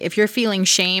If you're feeling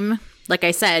shame, like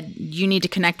I said, you need to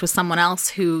connect with someone else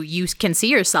who you can see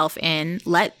yourself in.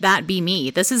 Let that be me.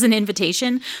 This is an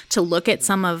invitation to look at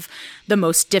some of the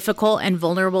most difficult and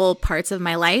vulnerable parts of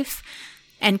my life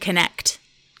and connect.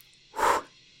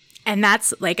 And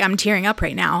that's like, I'm tearing up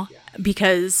right now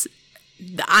because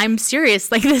I'm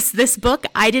serious. Like this book,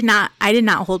 I did not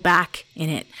hold back in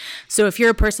it. So if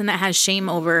you're a person that has shame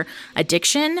over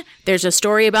addiction, there's a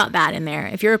story about that in there.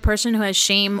 If you're a person who has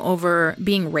shame over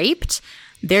being raped,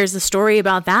 there's a story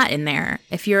about that in there.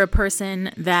 If you're a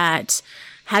person that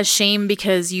has shame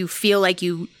because you feel like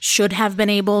you should have been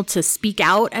able to speak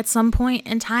out at some point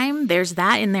in time, there's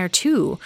that in there too.